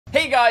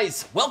Hey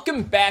guys,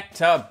 welcome back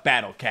to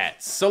Battle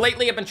Cats. So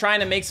lately I've been trying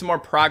to make some more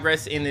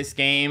progress in this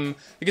game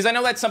because I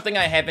know that's something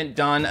I haven't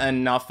done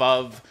enough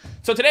of.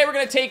 So today we're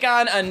going to take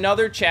on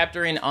another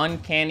chapter in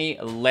Uncanny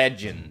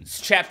Legends.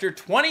 Chapter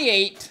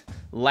 28,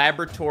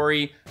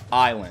 Laboratory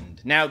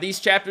Island. Now these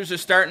chapters are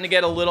starting to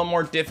get a little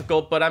more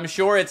difficult, but I'm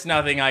sure it's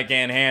nothing I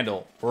can't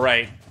handle,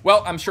 right?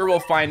 Well, I'm sure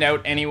we'll find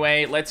out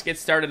anyway. Let's get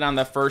started on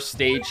the first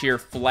stage here,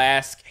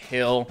 Flask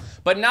Hill.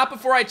 But not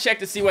before I check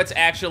to see what's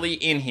actually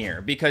in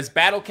here, because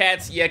Battle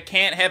Cats, you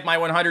can't have my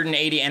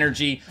 180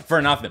 energy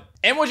for nothing.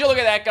 And would you look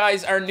at that,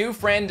 guys? Our new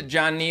friend,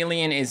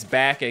 Jonelian, is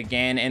back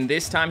again, and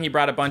this time he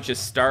brought a bunch of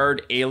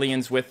starred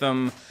aliens with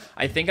him.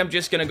 I think I'm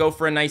just gonna go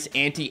for a nice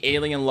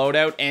anti-alien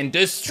loadout and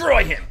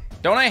destroy him.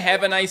 Don't I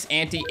have a nice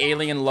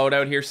anti-alien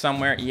loadout here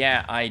somewhere?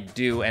 Yeah, I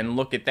do. And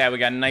look at that. We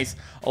got a nice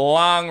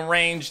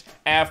long-range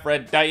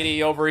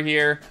Aphrodite over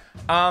here.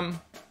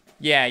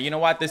 Yeah, you know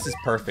what? This is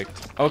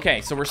perfect.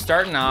 Okay, so we're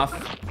starting off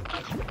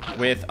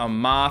with a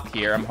moth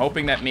here. I'm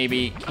hoping that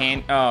maybe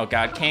oh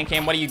God,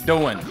 Can, what are you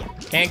doing?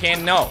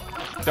 Can, no.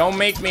 Don't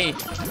make me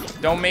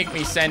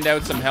send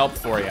out some help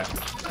for you.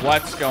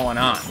 What's going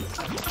on?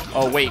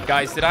 Oh wait,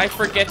 guys, did I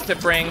forget to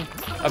bring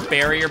a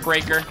barrier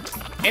breaker?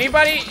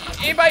 Anybody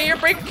here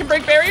can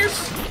break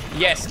barriers?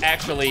 Yes,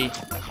 actually,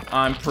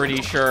 I'm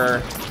pretty sure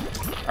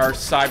our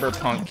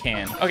cyberpunk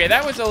can. Okay,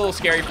 that was a little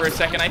scary for a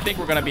second. I think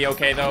we're gonna be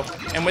okay though.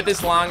 And with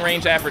this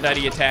long-range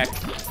Aphrodite attack,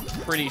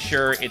 pretty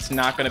sure it's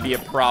not gonna be a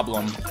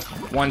problem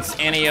once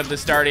any of the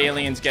starred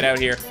aliens get out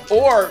here,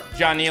 or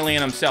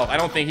Jonelian himself. I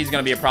don't think he's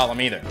gonna be a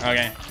problem either,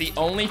 okay? The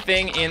only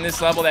thing in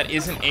this level that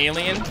isn't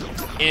alien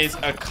is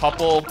a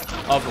couple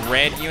of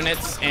red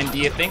units, and do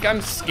you think I'm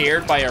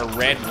scared by a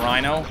red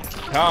rhino?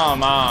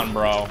 Come on,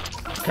 bro.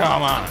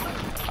 Come on.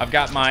 I've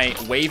got my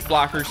wave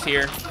blockers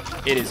here.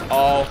 It is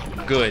all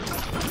good.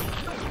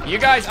 You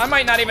guys, I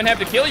might not even have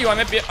to kill you. I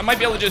might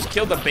be able to just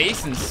kill the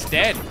base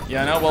instead. You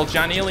know, well,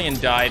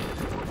 Jonelian died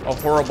a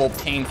horrible,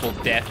 painful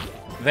death.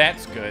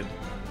 That's good.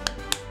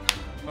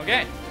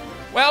 Okay.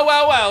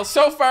 Well.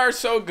 So far,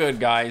 so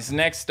good, guys.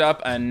 Next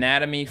up,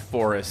 Anatomy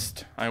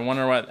Forest. I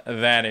wonder what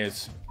that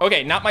is.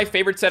 Okay, not my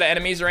favorite set of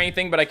enemies or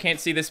anything, but I can't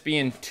see this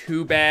being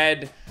too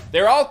bad.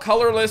 They're all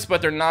colorless,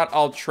 but they're not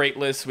all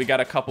traitless. We got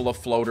a couple of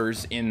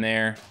floaters in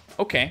there.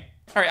 Okay.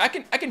 All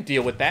right, I can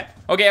deal with that.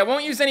 Okay, I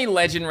won't use any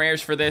legend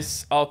rares for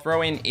this. I'll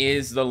throw in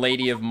Is the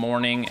Lady of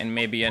Morning and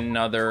maybe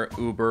another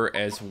Uber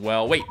as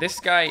well. Wait, this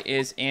guy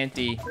is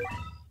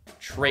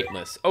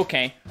anti-traitless.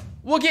 Okay,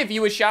 we'll give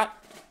you a shot.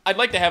 I'd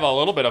like to have a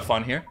little bit of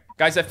fun here.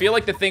 Guys, I feel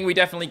like the thing we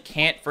definitely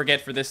can't forget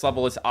for this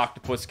level is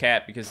Octopus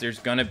Cat, because there's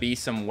gonna be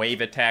some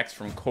wave attacks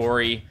from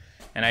Corey,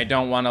 and I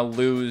don't wanna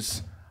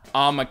lose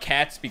my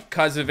cats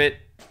because of it.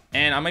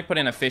 And I might put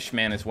in a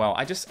Fishman as well.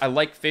 I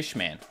like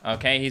Fishman,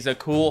 okay? He's a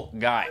cool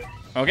guy.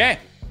 Okay,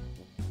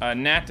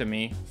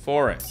 Anatomy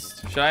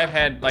Forest. Should I have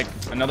had like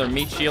another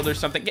meat shield or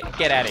something?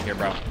 Get out of here,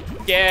 bro.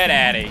 Get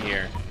out of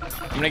here.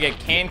 I'm gonna get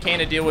Can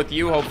to deal with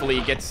you.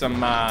 Hopefully get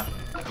some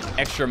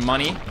extra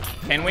money.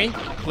 Can we?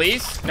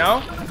 Please?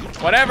 No?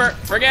 Whatever,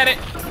 forget it.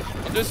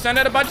 I'll just send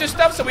out a bunch of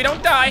stuff so we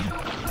don't die.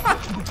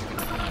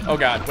 Oh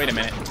God, wait a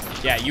minute.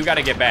 Yeah, you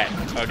gotta get back.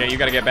 Okay, you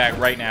gotta get back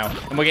right now.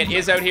 And we'll get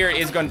Iz out here.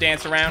 Iz gonna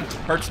dance around,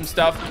 hurt some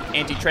stuff.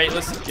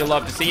 Anti-traitless, you'll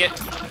love to see it.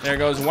 There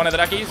goes one of the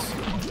duckies.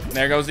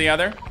 There goes the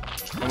other.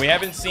 And we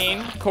haven't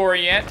seen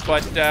Corey yet,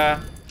 but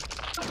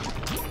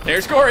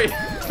there's Corey.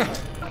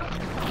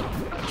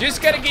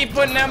 Just gotta keep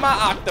putting out my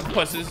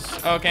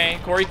octopuses, okay?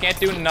 Corey can't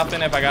do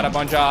nothing if I got a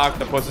bunch of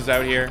octopuses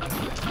out here.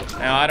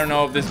 Now, I don't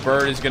know if this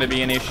bird is gonna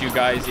be an issue,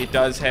 guys. It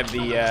does have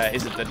the,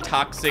 is it the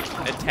toxic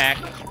attack?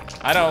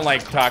 I don't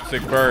like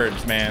toxic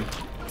birds, man.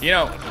 You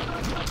know,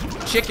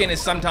 chicken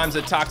is sometimes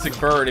a toxic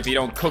bird if you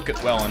don't cook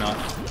it well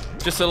enough.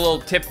 Just a little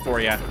tip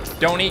for you.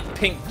 Don't eat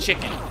pink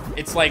chicken.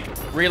 It's like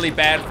really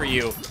bad for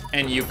you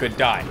and you could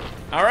die.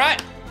 All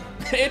right,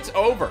 it's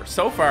over.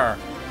 So far,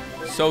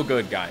 so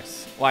good,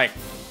 guys. Like,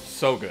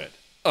 so good.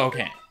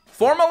 Okay.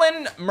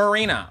 Formalin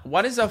Marina.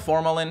 What is a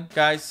formalin,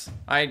 guys?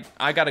 I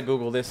gotta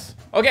Google this.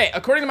 Okay,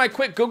 according to my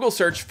quick Google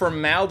search,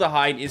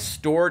 formaldehyde is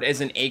stored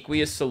as an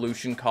aqueous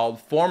solution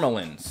called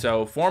formalin.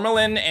 So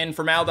formalin and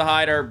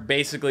formaldehyde are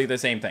basically the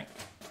same thing.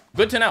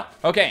 Good to know.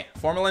 Okay,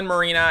 Formalin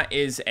Marina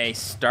is a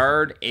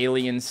starred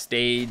alien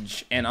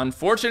stage, and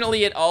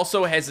unfortunately it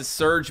also has a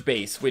surge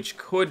base, which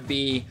could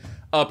be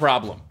a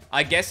problem.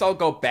 I guess I'll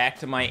go back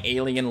to my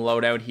alien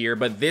loadout here,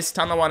 but this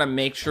time I want to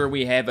make sure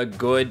we have a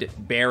good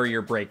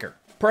barrier breaker.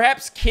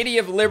 Perhaps Kitty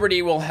of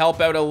Liberty will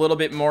help out a little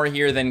bit more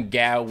here than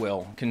Gao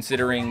will,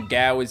 considering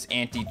Gao is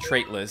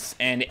anti-traitless,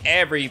 and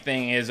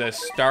everything is a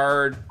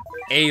starred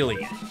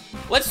alien.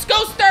 Let's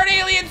go, starred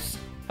aliens!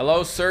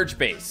 Hello, Surge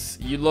Base.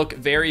 You look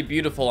very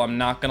beautiful, I'm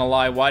not gonna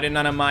lie. Why do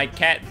none of my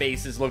cat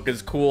bases look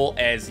as cool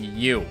as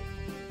you?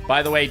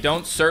 By the way,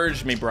 don't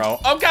surge me, bro.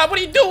 Oh God, what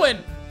are you doing?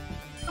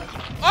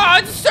 Oh,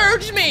 it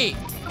surged me!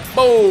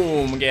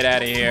 Boom, get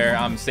out of here.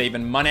 I'm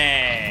saving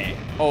money.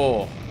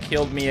 Oh,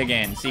 killed me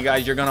again. See,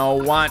 guys, you're gonna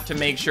want to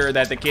make sure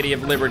that the Kitty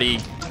of Liberty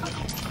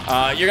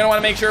You're gonna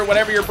wanna make sure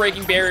whatever you're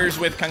breaking barriers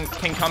with can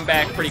come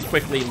back pretty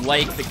quickly,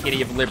 like the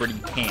Kitty of Liberty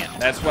can.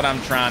 That's what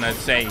I'm trying to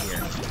say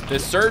here. The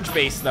Surge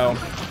base, though,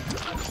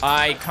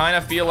 I kind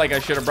of feel like I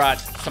should have brought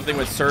something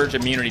with Surge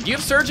immunity. Do you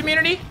have Surge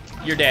immunity?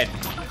 You're dead.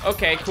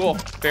 Okay, cool.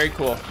 Very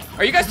cool.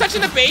 Are you guys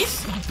touching the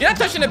base? You're not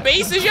touching the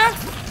base, is ya?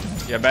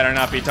 You better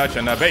not be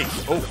touching the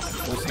base. Oh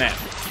snap.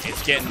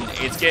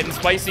 It's getting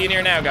spicy in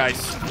here now,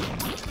 guys.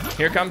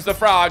 Here comes the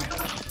frog.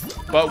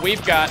 But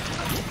we've got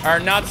our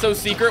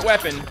not-so-secret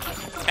weapon,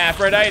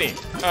 Aphrodite.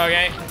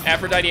 Okay,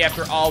 Aphrodite,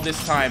 after all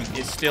this time,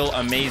 is still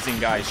amazing,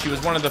 guys. She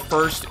was one of the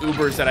first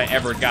Ubers that I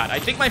ever got. I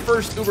think my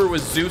first Uber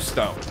was Zeus,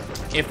 though,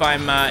 if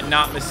I'm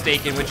not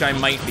mistaken, which I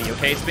might be,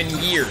 okay? It's been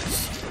years.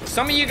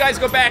 Some of you guys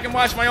go back and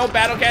watch my old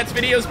Battle Cats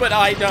videos, but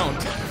I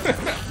don't.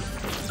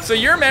 So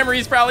your memory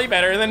is probably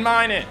better than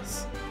mine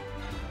is.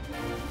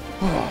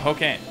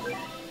 Okay.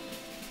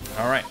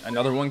 All right,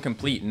 another one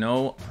complete.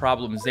 No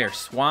problems there.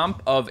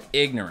 Swamp of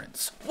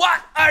Ignorance.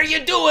 What are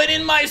you doing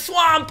in my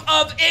Swamp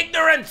of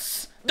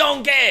Ignorance,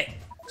 donkey?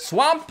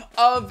 Swamp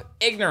of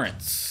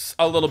Ignorance.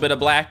 A little bit of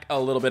black, a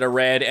little bit of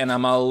red, and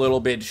I'm a little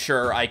bit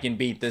sure I can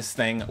beat this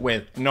thing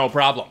with no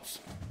problems.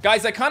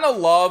 Guys, I kind of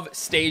love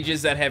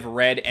stages that have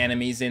red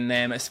enemies in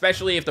them,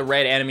 especially if the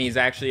red enemy is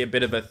actually a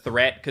bit of a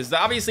threat, because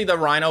obviously the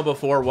Rhino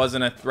before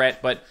wasn't a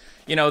threat, but,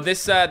 you know,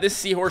 this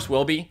Seahorse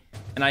will be.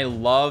 And I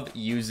love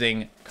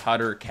using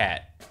Cutter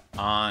Cat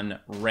on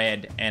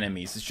red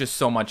enemies. It's just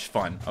so much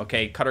fun,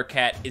 okay? Cutter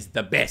Cat is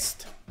the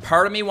best.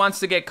 Part of me wants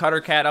to get Cutter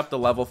Cat up to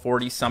level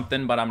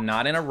 40-something, but I'm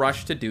not in a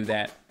rush to do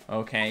that,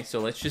 okay? So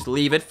let's just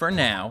leave it for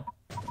now.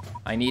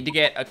 I need to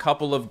get a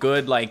couple of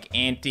good, like,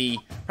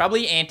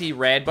 probably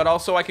anti-red, but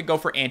also I could go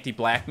for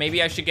anti-black.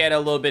 Maybe I should get a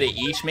little bit of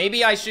each.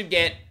 Maybe I should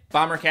get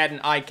Bomber Cat and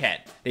iCat.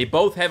 They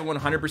both have a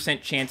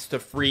 100% chance to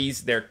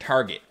freeze their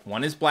target.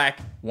 One is black,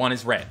 one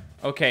is red.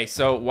 Okay,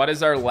 so what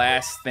is our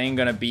last thing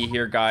gonna be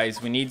here,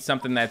 guys? We need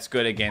something that's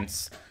good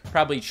against,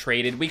 probably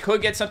traded. We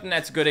could get something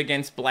that's good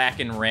against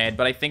black and red,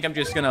 but I think I'm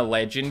just gonna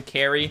legend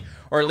carry,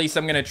 or at least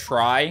I'm gonna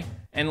try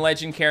and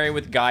legend carry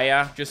with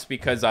Gaia, just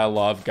because I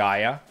love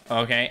Gaia,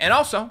 okay? And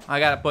also, I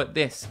gotta put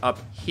this up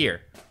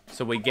here,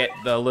 so we get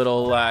the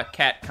little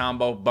cat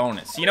combo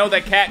bonus. You know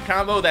that cat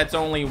combo that's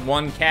only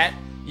one cat?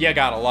 You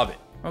gotta love it.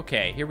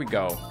 Okay, here we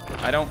go.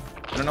 I don't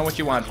know what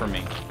you want from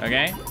me,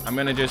 okay? I'm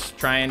gonna just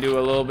try and do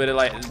a little bit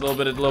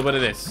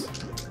of this.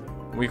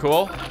 We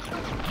cool?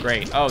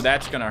 Great. Oh,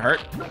 that's gonna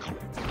hurt.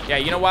 Yeah,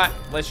 you know what?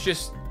 Let's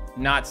just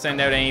not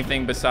send out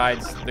anything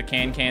besides the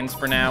cans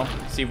for now.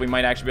 See if we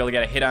might actually be able to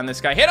get a hit on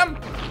this guy. Hit him!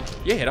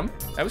 You hit him.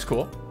 That was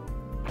cool.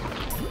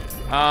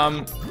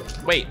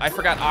 Wait, I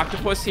forgot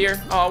Octopus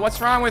here. Oh, what's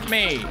wrong with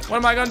me? What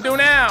am I gonna do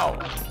now?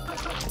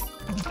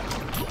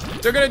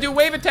 They're gonna do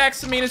wave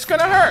attacks to me and it's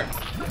gonna hurt.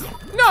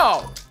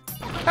 No!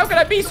 How could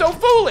I be so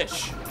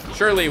foolish?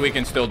 Surely we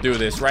can still do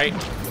this, right?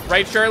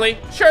 Right, Shirley?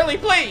 Shirley,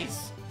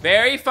 please!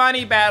 Very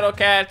funny, Battle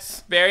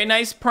Cats. Very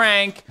nice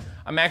prank.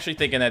 I'm actually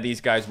thinking that these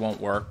guys won't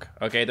work.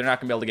 Okay, they're not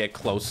gonna be able to get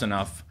close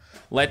enough.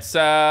 Let's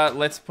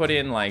put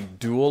in, like,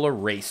 dual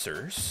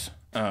erasers.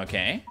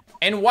 Okay.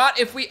 And what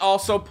if we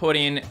also put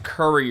in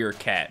Courier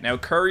Cat? Now,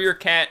 Courier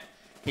Cat,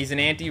 he's an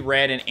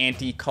anti-red and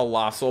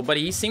anti-colossal, but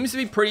he seems to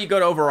be pretty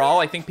good overall.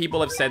 I think people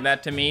have said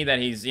that to me, that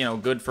he's, you know,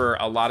 good for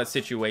a lot of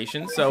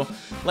situations. So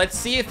let's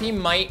see if he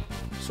might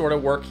sort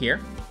of work here.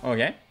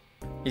 Okay.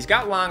 He's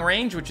got long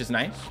range, which is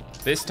nice.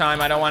 This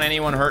time, I don't want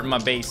anyone hurting my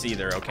base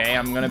either, okay?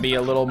 I'm gonna be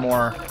a little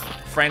more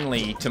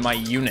friendly to my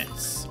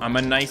units. I'm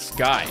a nice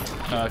guy,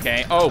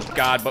 okay? Oh,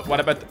 God, but what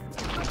about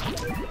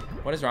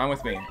what is wrong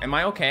with me? Am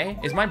I okay?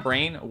 Is my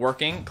brain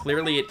working?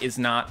 Clearly, it is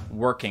not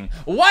working.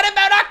 What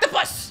about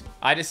Octopus?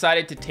 I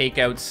decided to take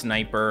out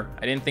Sniper.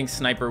 I didn't think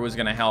Sniper was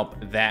gonna help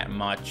that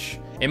much.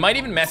 It might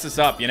even mess us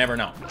up, you never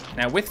know.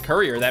 Now, with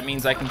Courier, that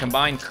means I can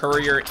combine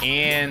Courier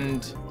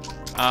and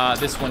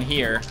this one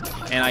here,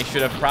 and I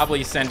should have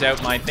probably sent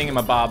out my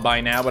thingamabob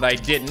by now, but I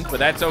didn't, but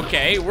that's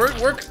okay. We're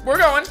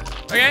going,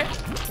 okay?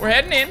 We're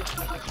heading in.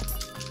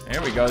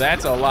 There we go,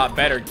 that's a lot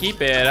better.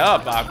 Keep it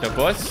up,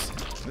 Octopus.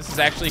 This is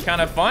actually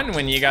kind of fun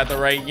when you got the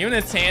right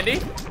units handy,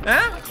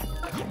 huh?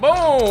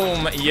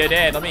 Boom, you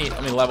did. Let me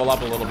level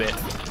up a little bit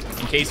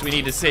in case we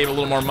need to save a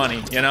little more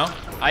money, you know?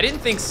 I didn't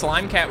think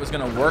Slime Cat was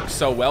gonna work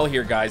so well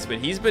here, guys, but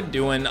he's been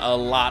doing a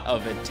lot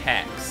of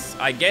attacks.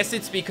 I guess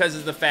it's because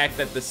of the fact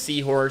that the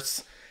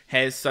Seahorse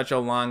has such a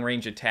long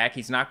range attack.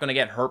 He's not gonna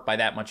get hurt by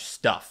that much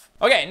stuff.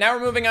 Okay, now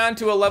we're moving on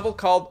to a level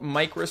called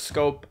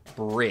Microscope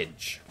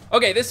Bridge.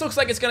 Okay, this looks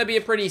like it's gonna be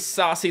a pretty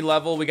saucy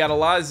level. We got a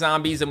lot of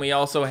zombies and we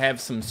also have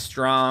some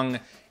strong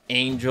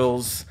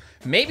angels.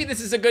 Maybe this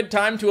is a good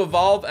time to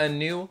evolve a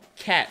new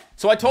cat.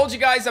 So I told you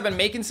guys I've been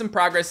making some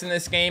progress in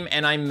this game,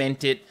 and I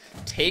meant it.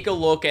 Take a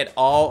look at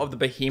all of the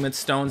Behemoth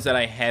stones that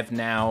I have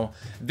now.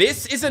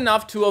 This is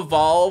enough to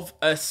evolve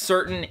a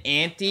certain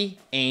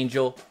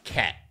anti-angel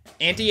cat.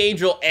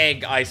 Anti-angel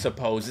egg, I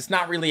suppose. It's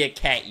not really a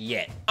cat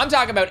yet. I'm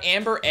talking about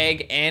Amber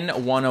Egg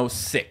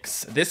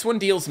N106. This one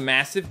deals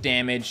massive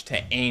damage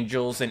to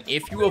angels, and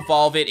if you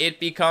evolve it, it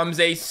becomes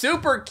a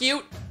super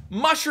cute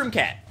mushroom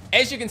cat.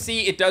 As you can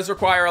see, it does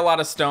require a lot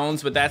of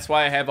stones, but that's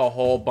why I have a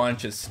whole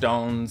bunch of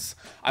stones.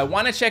 I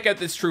want to check out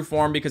this true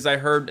form because I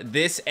heard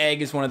this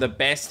egg is one of the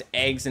best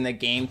eggs in the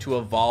game to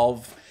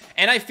evolve.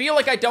 And I feel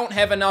like I don't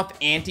have enough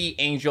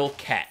anti-angel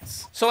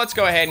cats. So let's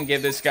go ahead and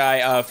give this guy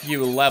a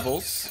few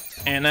levels.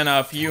 And then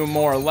a few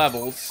more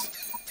levels.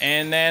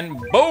 And then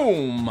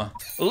boom!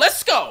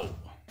 Let's go!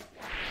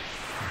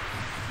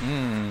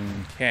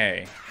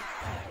 Okay.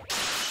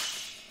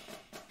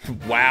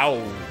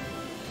 Wow.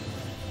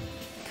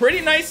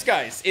 Pretty nice,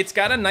 guys. It's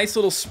got a nice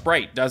little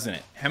sprite, doesn't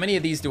it? How many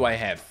of these do I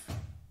have?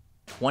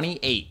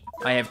 28.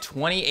 I have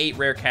 28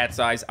 rare cat's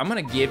eyes. I'm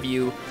gonna give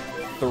you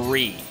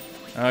 3,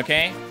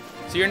 okay?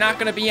 So you're not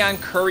gonna be on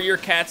courier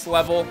cat's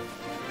level,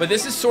 but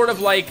this is sort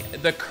of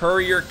like the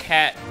courier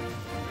cat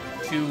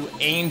to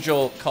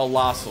angel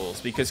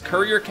colossals, because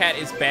courier cat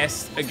is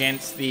best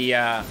against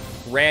the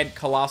red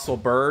colossal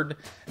bird.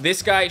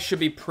 This guy should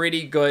be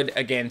pretty good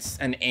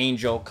against an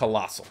angel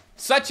colossal,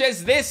 such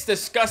as this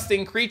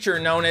disgusting creature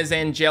known as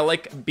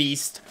Angelic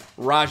Beast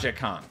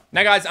Rajakan.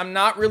 Now guys, I'm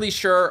not really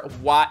sure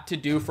what to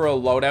do for a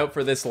loadout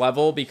for this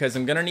level because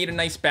I'm gonna need a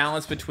nice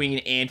balance between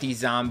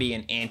anti-zombie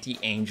and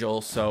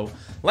anti-angel, so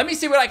let me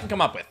see what I can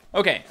come up with.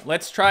 Okay,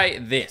 let's try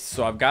this.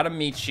 So I've got a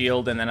meat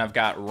shield, and then I've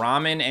got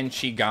ramen and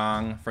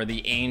qigong for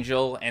the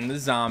angel and the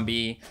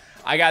zombie.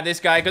 I got this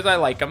guy because I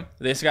like him,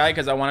 this guy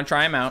because I want to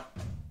try him out.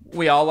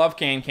 We all love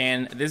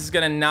Can. This is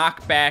gonna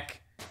knock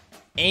back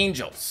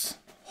angels.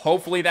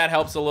 Hopefully that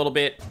helps a little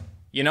bit.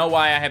 You know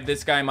why I have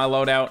this guy in my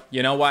loadout,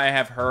 you know why I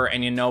have her,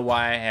 and you know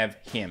why I have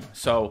him.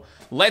 So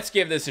let's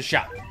give this a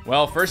shot.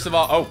 Well, first of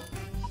all, oh,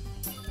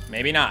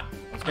 maybe not.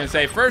 I was gonna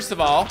say, first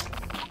of all,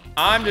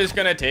 I'm just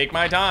gonna take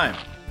my time.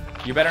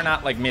 You better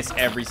not like miss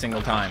every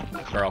single time,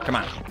 girl, come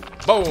on.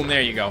 Boom,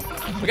 there you go.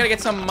 We gotta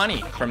get some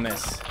money from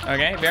this,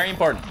 okay? Very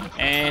important.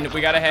 And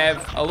we gotta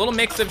have a little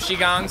mix of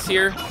qigongs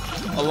here,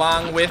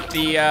 along with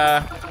the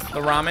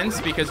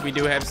ramens, because we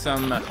do have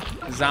some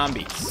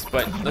zombies.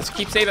 But let's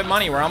keep saving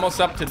money. We're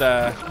almost up to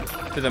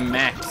the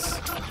max.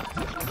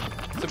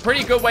 It's a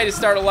pretty good way to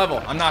start a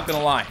level, I'm not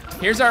gonna lie.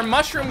 Here's our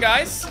mushroom,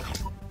 guys.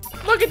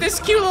 Look at this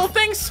cute little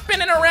thing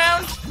spinning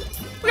around.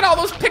 Look at all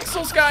those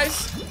pixels,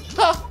 guys.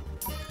 Huh,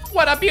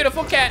 what a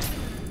beautiful cat.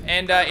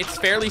 And it's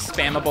fairly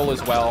spammable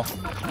as well.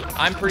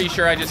 I'm pretty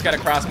sure I just gotta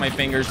cross my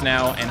fingers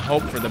now and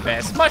hope for the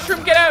best.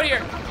 Mushroom, get out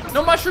here.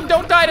 No, Mushroom,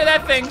 don't die to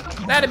that thing.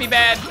 That'd be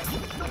bad.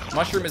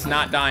 Mushroom is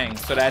not dying,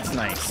 so that's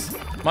nice.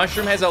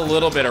 Mushroom has a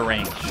little bit of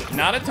range.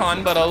 Not a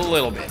ton, but a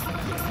little bit.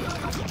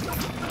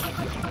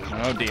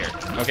 Oh dear.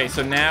 Okay,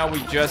 so now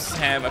we just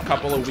have a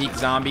couple of weak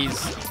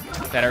zombies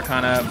that are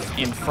kind of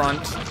in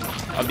front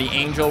of the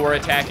angel we're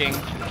attacking.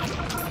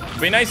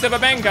 It'd be nice to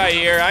have a Bankai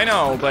here, I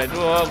know, but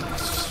well,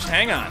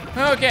 hang on.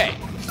 Okay,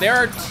 there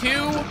are 2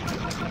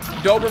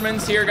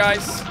 Dobermans here,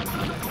 guys.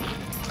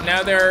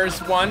 Now there's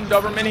 1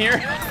 Doberman here.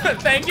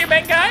 Thank you,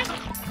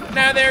 Bankai.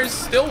 Now there's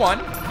still 1,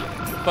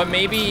 but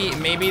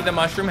maybe the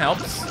mushroom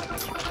helps.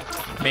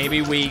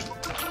 Maybe we,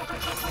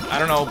 I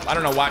don't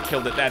know what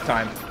killed it that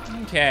time.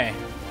 Okay.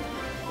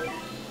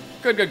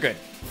 Good.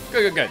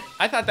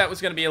 I thought that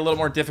was gonna be a little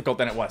more difficult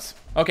than it was.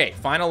 Okay,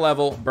 final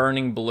level,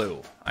 Burning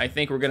Blue. I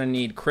think we're gonna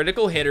need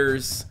critical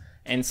hitters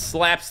and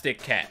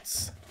slapstick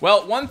cats.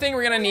 Well, one thing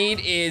we're gonna need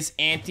is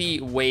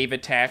anti-wave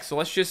attack, so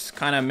let's just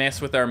kind of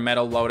mess with our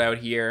metal loadout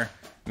here,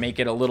 make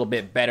it a little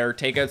bit better,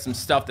 take out some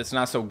stuff that's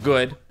not so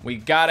good. We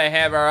gotta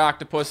have our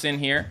octopus in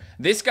here.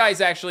 This guy's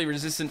actually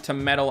resistant to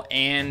metal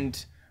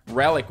and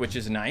relic, which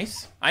is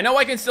nice. I know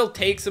I can still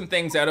take some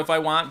things out if I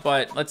want,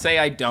 but let's say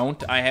I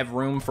don't. I have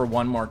room for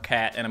 1 more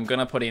cat, and I'm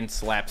gonna put in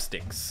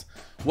slapsticks.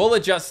 We'll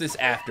adjust this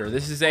after.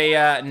 This is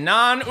a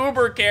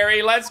non-Uber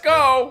carry. Let's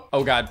go.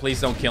 Oh God,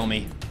 please don't kill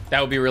me. That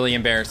would be really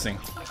embarrassing.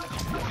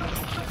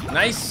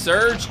 Nice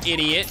surge,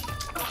 idiot.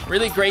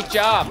 Really great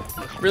job.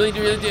 Really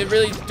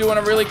doing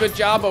a really good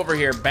job over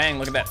here. Bang,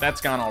 look at that.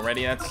 That's gone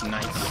already. That's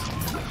nice.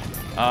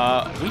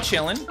 We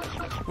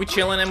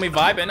chilling and we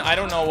vibing. I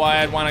don't know why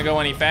I'd want to go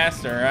any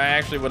faster. I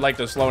actually would like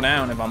to slow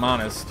down if I'm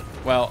honest.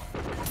 Well,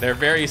 they're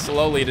very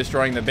slowly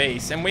destroying the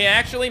base, and we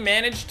actually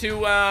managed to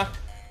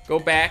go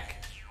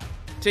back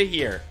to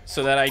here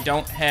so that I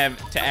don't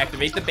have to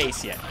activate the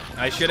base yet.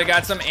 I should have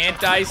got some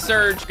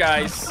anti-surge,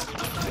 guys,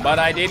 but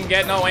I didn't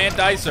get no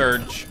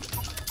anti-surge.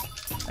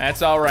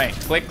 That's all right.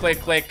 Click, click,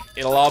 click.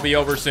 It'll all be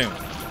over soon.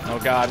 Oh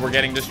God, we're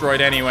getting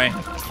destroyed anyway.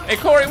 Hey,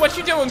 Corey, what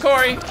you doing,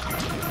 Corey?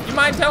 You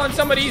mind telling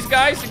some of these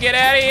guys to get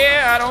out of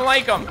here? I don't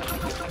like them.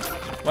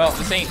 Well,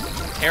 this ain't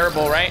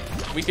terrible, right?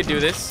 We could do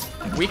this.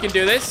 We can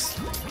do this.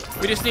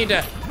 We just need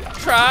to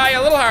try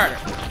a little harder.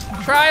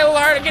 Try a little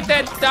harder. Get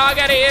that dog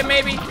out of here,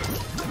 maybe.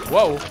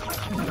 Whoa.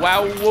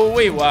 Wow, woo,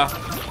 wee, wah.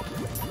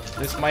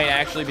 This might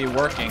actually be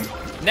working.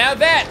 Now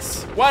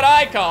that's what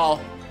I call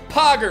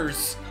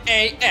Poggers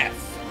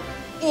AF.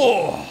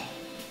 Oh,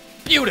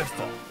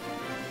 beautiful.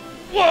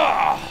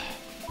 Whoa,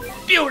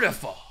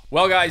 beautiful.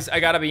 Well, guys, I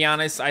gotta be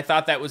honest, I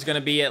thought that was gonna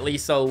be at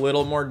least a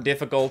little more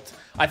difficult.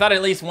 I thought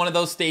at least one of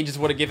those stages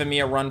would have given me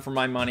a run for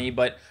my money,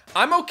 but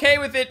I'm okay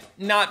with it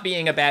not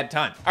being a bad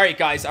time. All right,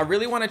 guys, I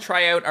really want to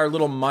try out our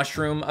little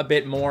mushroom a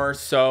bit more,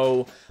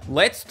 so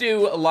let's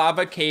do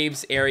Lava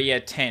Caves Area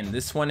 10.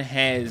 This one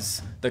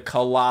has the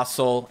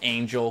Colossal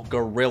Angel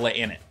Gorilla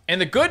in it. And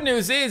the good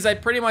news is I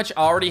pretty much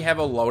already have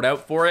a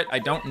loadout for it. I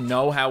don't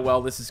know how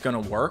well this is gonna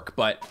work,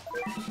 but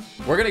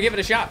we're gonna give it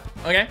a shot,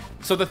 okay?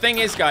 So the thing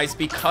is, guys,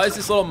 because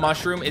this little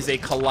mushroom is a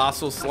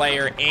Colossal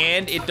Slayer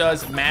and it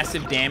does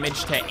massive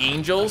damage to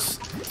angels,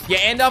 you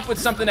end up with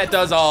something that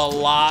does a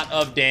lot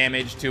of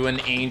damage to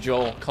an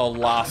angel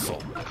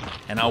Colossal.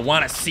 And I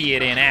wanna see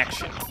it in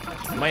action.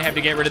 I might have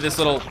to get rid of this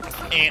little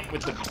ant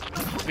with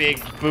the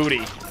big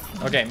booty.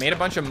 Okay, made a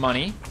bunch of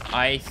money.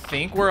 I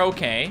think we're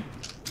okay.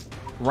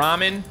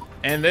 Ramen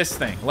and this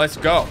thing. Let's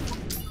go.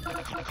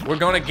 We're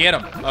gonna get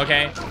them,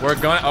 okay? We're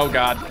gonna, oh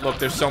God, look,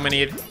 there's so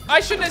many. I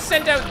shouldn't have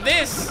sent out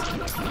this.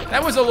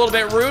 That was a little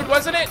bit rude,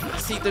 wasn't it?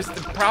 See, there's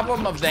the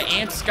problem of the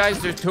ants,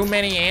 guys. There's too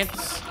many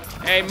ants.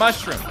 Hey,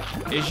 Mushroom,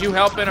 is you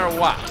helping or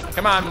what?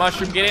 Come on,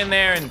 Mushroom, get in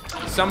there and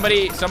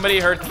somebody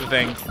hurt the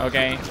thing,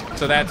 okay?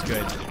 So that's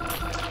good.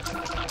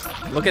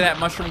 Look at that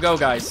mushroom go,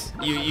 guys.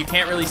 You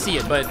can't really see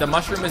it, but the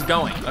mushroom is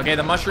going, okay?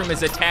 The mushroom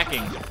is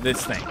attacking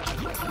this thing.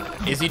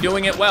 Is he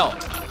doing it well?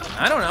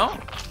 I don't know.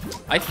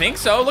 I think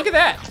so. Look at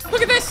that.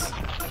 Look at this.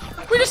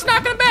 We're just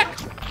knocking him back.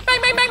 Bang,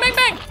 bang, bang, bang,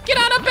 bang. Get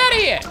on up out of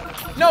here.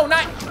 No,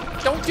 not.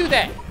 Don't do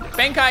that.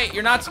 Bankai,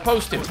 you're not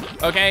supposed to.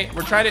 Okay?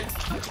 We're trying to.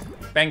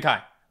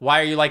 Bankai, why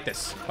are you like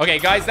this? Okay,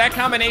 guys, that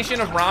combination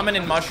of ramen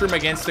and mushroom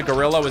against the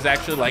gorilla was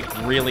actually,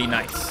 like, really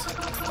nice.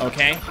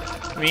 Okay?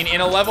 I mean,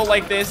 in a level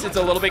like this, it's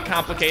a little bit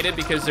complicated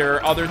because there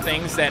are other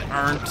things that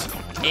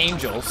aren't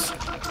angels,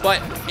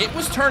 but it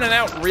was turning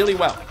out really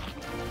well.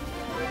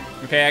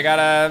 Okay, I got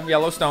a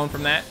yellow stone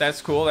from that.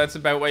 That's cool. That's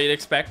about what you'd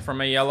expect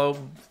from a yellow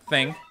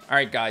thing. All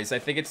right, guys, I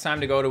think it's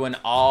time to go to an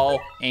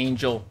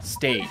all-angel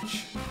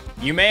stage.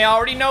 You may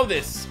already know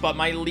this, but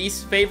my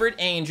least favorite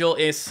angel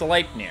is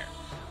Sleipnir.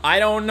 I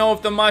don't know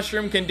if the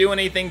mushroom can do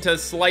anything to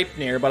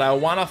Sleipnir, but I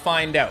want to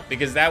find out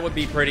because that would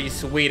be pretty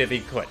sweet if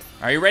he could.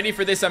 Are you ready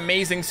for this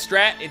amazing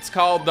strat? It's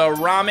called the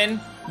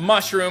ramen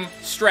mushroom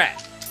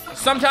strat.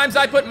 Sometimes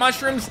I put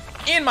mushrooms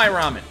in my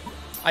ramen.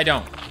 I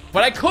don't.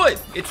 But I could.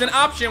 It's an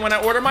option when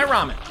I order my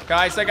ramen.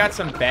 Guys, I got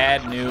some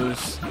bad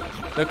news.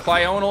 The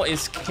Clonal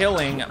is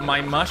killing my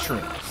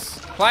mushrooms.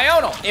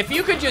 Clonal, if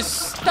you could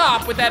just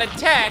stop with that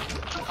attack,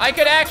 I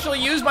could actually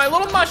use my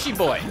little mushy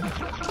boy.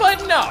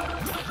 But no.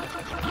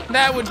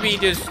 That would be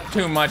just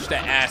too much to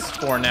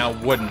ask for now,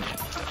 wouldn't it?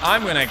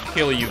 I'm gonna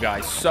kill you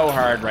guys so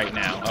hard right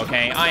now,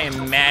 okay? I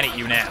am mad at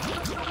you now.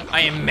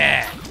 I am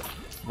mad.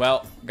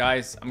 Well,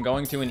 guys, I'm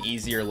going to an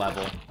easier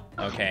level,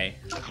 okay?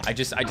 I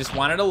just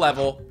wanted a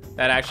level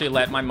that actually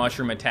let my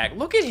mushroom attack.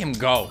 Look at him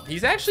go.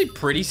 He's actually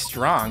pretty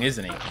strong,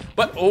 isn't he?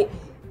 But, oh,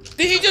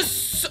 did he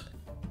just...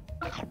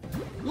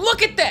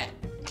 Look at that.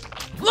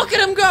 Look at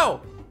him go.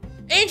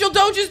 Angel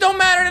doges don't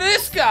matter to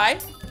this guy.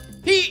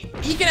 He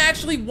can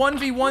actually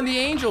 1v1 the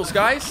angels,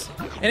 guys.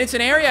 And it's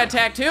an area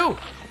attack, too.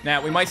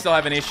 Now, we might still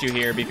have an issue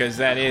here because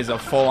that is a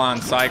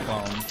full-on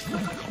cyclone.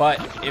 But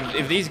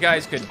if these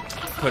guys could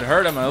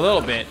hurt him a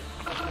little bit,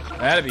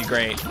 that'd be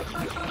great.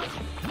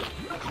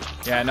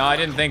 Yeah, no, I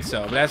didn't think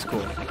so, but that's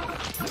cool.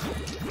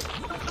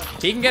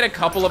 He can get a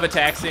couple of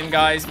attacks in,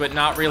 guys, but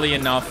not really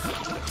enough.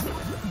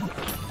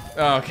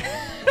 Okay.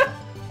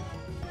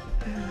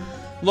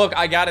 Look,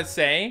 I gotta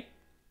say,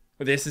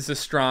 this is a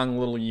strong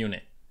little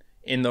unit.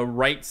 In the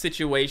right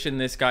situation,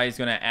 this guy is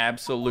gonna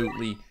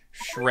absolutely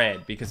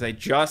shred because I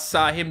just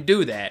saw him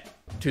do that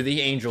to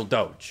the Angel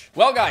Doge.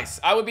 Well, guys,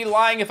 I would be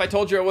lying if I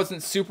told you I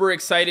wasn't super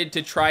excited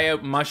to try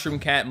out Mushroom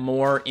Cat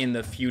more in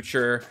the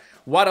future.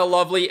 What a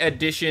lovely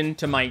addition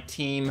to my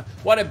team.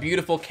 What a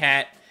beautiful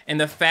cat. And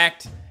the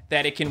fact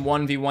that it can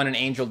 1v1 an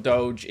Angel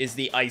Doge is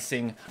the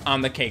icing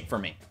on the cake for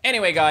me.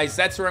 Anyway, guys,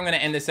 that's where I'm going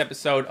to end this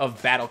episode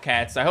of Battle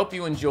Cats. I hope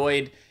you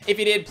enjoyed. If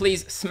you did,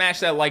 please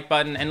smash that like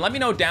button and let me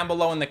know down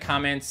below in the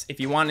comments if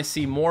you want to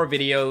see more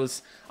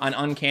videos on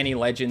Uncanny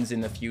Legends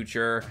in the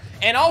future.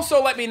 And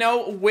also let me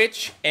know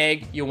which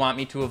egg you want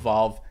me to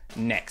evolve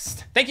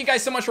next. Thank you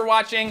guys so much for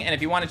watching. And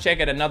if you want to check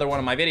out another one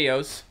of my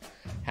videos,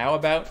 how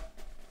about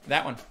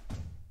that one?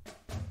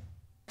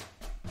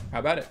 How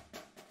about it?